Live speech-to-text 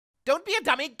Don't be a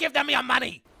dummy, give them your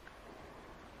money!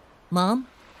 Mom,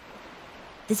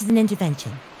 this is an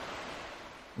intervention.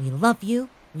 We love you,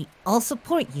 we all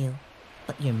support you,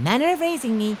 but your manner of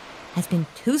raising me has been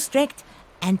too strict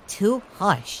and too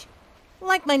harsh.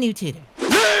 Like my new tutor.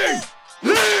 Learn!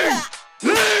 Learn!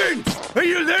 Learn! Are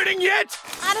you learning yet?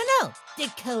 I don't know.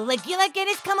 Did Caligula get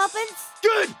his comeuppance?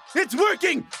 Good! It's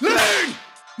working! Learn!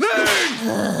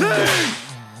 Learn! Learn!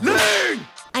 Learn!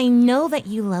 I know that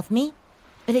you love me,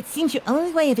 but it seems your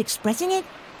only way of expressing it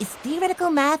is theoretical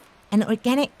math and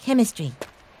organic chemistry.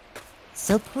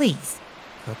 So please,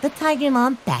 put the tiger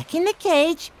mom back in the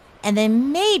cage, and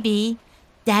then maybe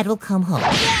Dad will come home.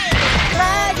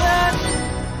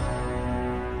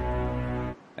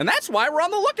 And that's why we're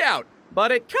on the lookout.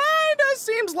 But it kinda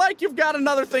seems like you've got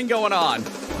another thing going on.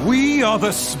 We are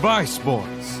the Spice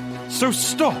Boys. So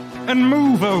stop and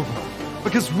move over,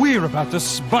 because we're about to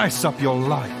spice up your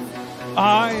life.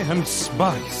 I am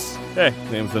Spice. Hey,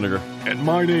 name's Vinegar. And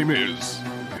my name is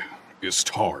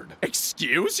Tard.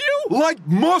 Excuse you? Like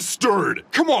mustard!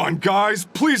 Come on, guys,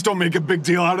 please don't make a big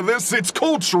deal out of this. It's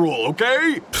cultural,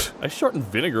 okay? I shorten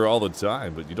Vinegar all the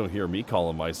time, but you don't hear me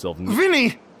calling myself...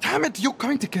 Vinny! Damn it, you're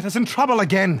going to get us in trouble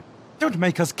again. Don't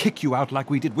make us kick you out like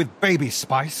we did with Baby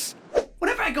Spice.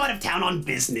 Whenever I go out of town on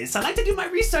business, I like to do my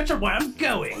research on where I'm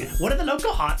going. What are the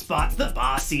local hotspots, the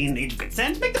bar scene, age of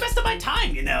consent, make the best of my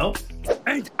time, you know?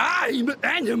 And I'm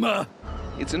Anima!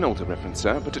 It's an older reference,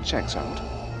 sir, but it checks out.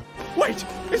 Wait,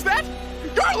 is that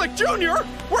Garlic Jr.?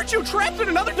 Weren't you trapped in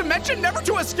another dimension never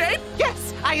to escape?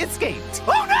 Yes, I escaped.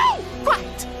 Oh no!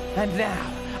 Right. And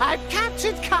now, I've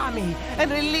captured Kami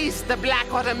and released the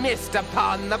Blackwater Mist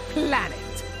upon the planet.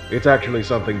 It's actually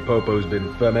something Popo's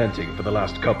been fermenting for the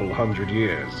last couple 100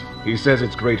 years. He says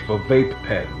it's great for vape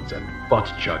pens and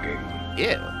butt chugging.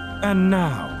 Ew. And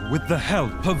now, with the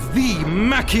help of the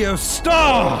Machio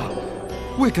Star,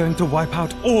 we're going to wipe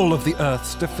out all of the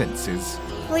Earth's defenses.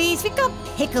 Please, we got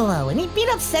Piccolo, and he beat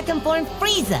up second-born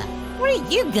Frieza. What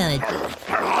are you gonna do?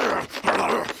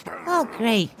 Oh,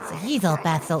 great. So he's all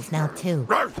bath salts now, too.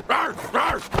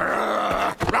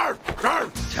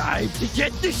 Time to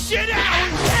get the shit out!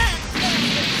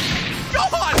 Go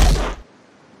on!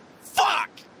 Fuck!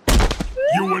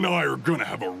 You and I are gonna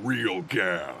have a real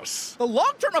gas. The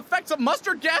long-term effects of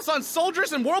mustard gas on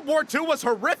soldiers in World War II was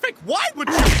horrific. Why would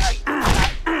you...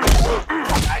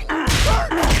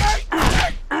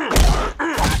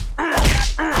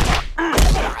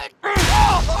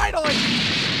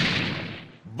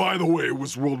 By the way, it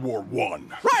was World War I.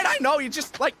 Right, I know. You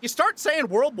just, you start saying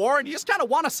World War and you just kind of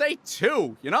want to say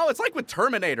two. You know, it's like with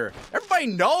Terminator. Everybody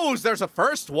knows there's a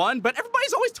first one, but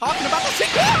everybody's always talking about the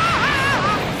sequel.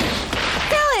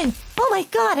 Dylan! Oh my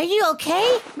god, are you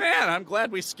okay? Man, I'm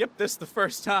glad we skipped this the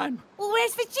first time. Well,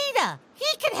 where's Vegeta?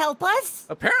 He can help us.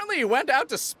 Apparently he went out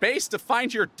to space to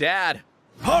find your dad.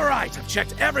 All right, I've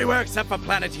checked everywhere except for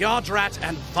planet Yardrat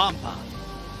and Vampa.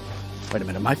 Wait a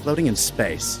minute, am I floating in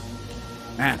space?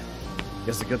 Man,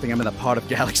 guess the good thing I'm in the part of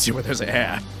galaxy where there's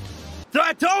air.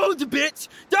 I told you, bitch!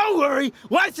 Don't worry!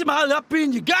 Once I'm all up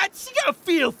in your guts, you'll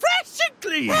feel fresh and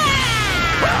clean!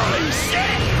 Holy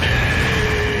shit!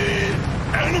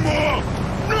 Anima!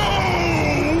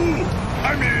 No!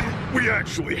 I mean, we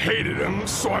actually hated him,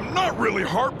 so I'm not really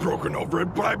heartbroken over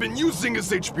it, but I've been using his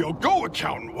HBO Go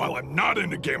account, and while I'm not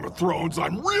into Game of Thrones,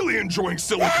 I'm really enjoying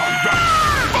Silicon Valley.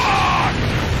 Fuck!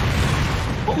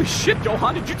 Holy shit,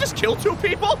 Gohan, did you just kill 2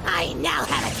 people? I now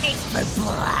have a taste for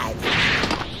blood.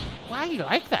 Why do you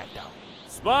like that, though?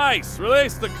 Spice,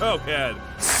 release the cokehead.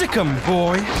 Sick 'em,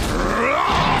 boy.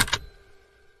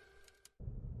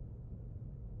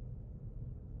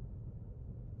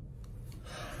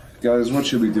 Guys, what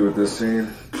should we do with this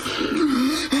scene?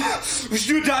 We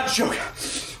should do a dodge joke.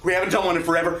 We haven't done one in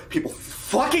forever. People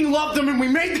fucking love them, and we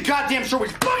made the goddamn show. We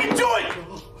fucking do it!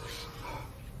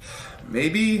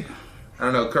 Maybe? I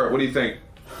don't know, Kurt, what do you think?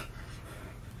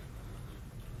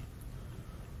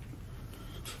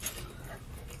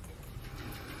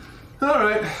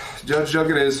 Alright, Judge Joke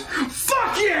it is.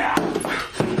 Fuck yeah!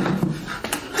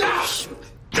 Dodge!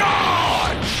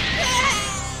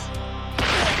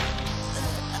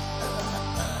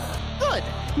 Good.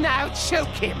 Now choke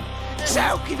him.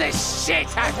 Choke the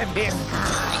shit out of him.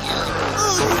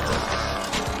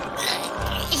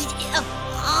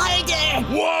 Harder.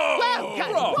 Whoa!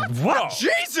 Well, What?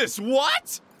 Jesus,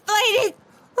 what? Fight it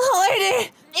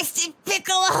harder, Mr.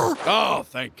 Piccolo. Oh,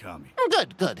 thank Kami.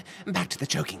 Good, good. Back to the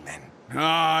choking, then.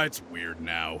 Ah, it's weird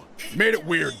now. Made it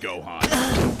weird, Gohan.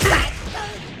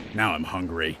 Now I'm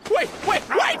hungry. Wait!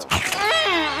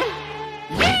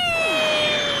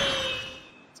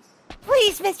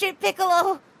 Please, Mr.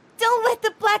 Piccolo, Don't let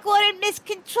the Blackwater mist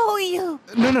control you!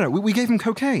 No, we gave him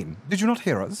cocaine. Did you not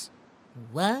hear us?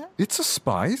 What? It's a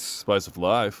spice. Spice of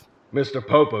life. Mr.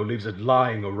 Popo leaves it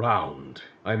lying around.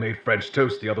 I made French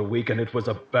toast the other week and it was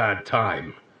a bad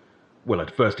time. Well,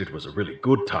 at first it was a really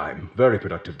good time, very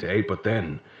productive day, but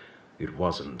then it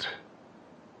wasn't.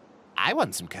 I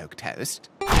want some Coke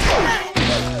toast. All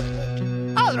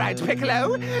right,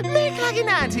 Piccolo, make like an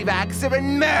anti-vaxxer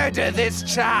and murder this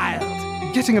child.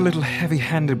 Getting a little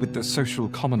heavy-handed with the social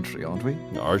commentary, aren't we?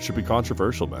 Art should be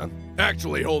controversial, man.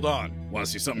 Actually, hold on. Want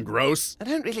to see something gross? I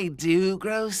don't really do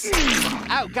gross.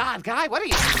 Oh, God, Guy, what are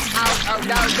you? Oh,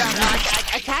 no,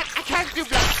 I can't do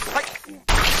blood. I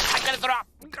gotta throw up.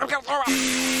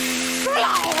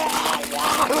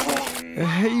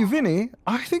 Hey, Vinny,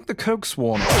 I think the Coke's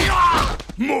warm.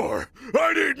 More!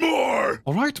 I need more!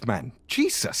 All right, man.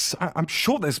 Jesus, I'm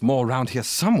sure there's more around here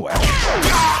somewhere.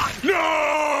 No!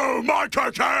 My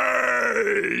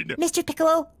cocaine! Mr.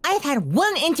 Piccolo, I've had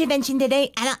one intervention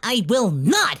today, and I will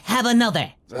not have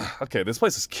another. Okay, this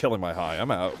place is killing my high. I'm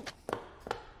out.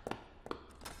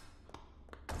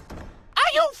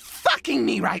 Are you fucking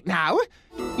me right now?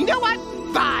 You know what?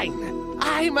 Fine.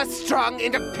 I'm a strong,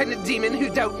 independent demon who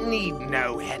don't need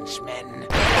no henchmen.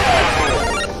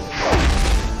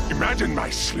 Imagine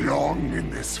my slong in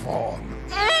this form.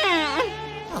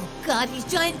 Oh God, he's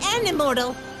giant and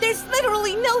immortal. There's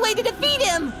literally no way to defeat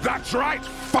him. That's right,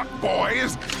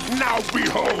 fuckboys. Now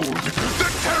behold, the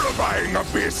terrifying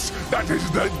abyss that is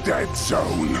the dead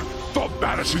zone. For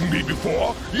banishing me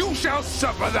before, you shall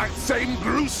suffer that same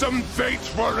gruesome fate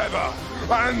forever.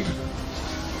 And...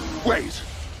 wait,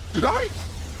 did I?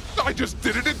 I just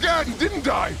did it again, didn't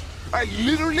I? I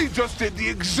literally just did the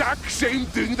exact same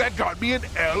thing that got me an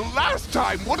L last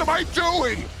time. What am I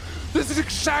doing? This is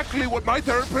exactly what my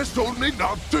therapist told me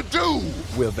not to do.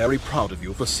 We're very proud of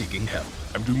you for seeking help.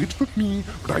 I'm doing it for me,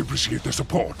 but I appreciate the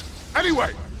support.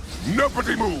 Anyway,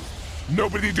 nobody move.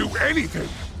 Nobody do anything.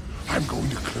 I'm going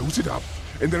to close it up,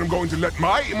 and then I'm going to let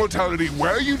my immortality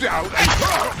wear you down and...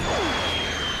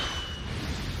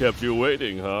 Kept you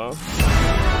waiting, huh?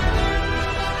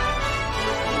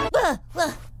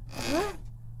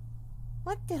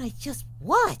 What did I just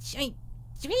watch?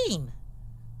 Dream.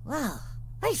 Wow,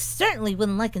 I certainly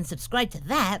wouldn't like and subscribe to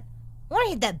that. Or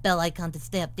hit that bell icon to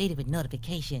stay updated with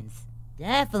notifications.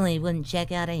 Definitely wouldn't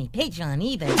check out any Patreon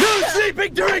either. No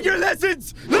sleeping during your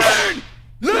lessons! Learn!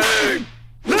 Learn!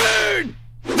 Learn!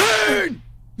 Learn!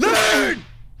 Learn!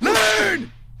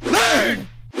 Learn! Learn!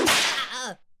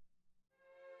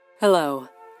 Hello,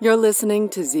 you're listening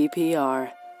to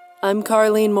ZPR. I'm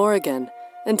Carleen Morrigan,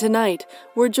 and tonight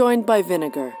we're joined by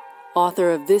Vinegar, author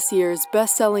of this year's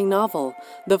best-selling novel,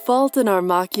 The Fault in Our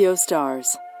Macchio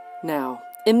Stars. Now,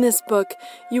 in this book,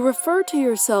 you refer to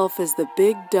yourself as the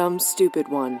big, dumb, stupid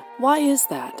one. Why is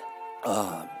that?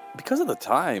 Because of the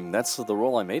time, that's the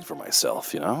role I made for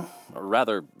myself, you know? Or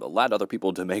rather, allowed other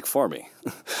people to make for me.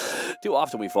 Too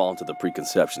often we fall into the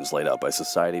preconceptions laid out by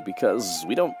society because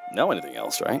we don't know anything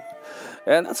else, right?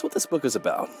 And that's what this book is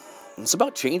about. It's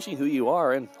about changing who you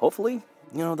are and, hopefully,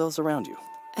 those around you.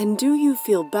 And do you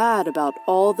feel bad about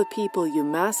all the people you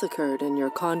massacred in your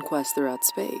conquest throughout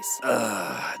space?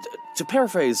 To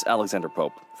paraphrase Alexander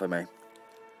Pope, if I may.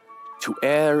 To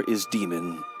err is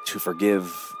demon, to forgive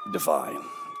divine.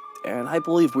 And I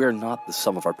believe we are not the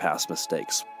sum of our past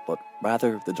mistakes, but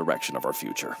rather the direction of our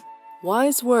future.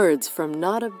 Wise words from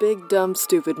not a big, dumb,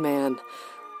 stupid man.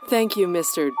 Thank you,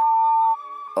 Mr.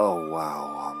 Oh,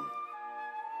 wow.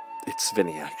 It's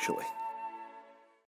Vinny, actually.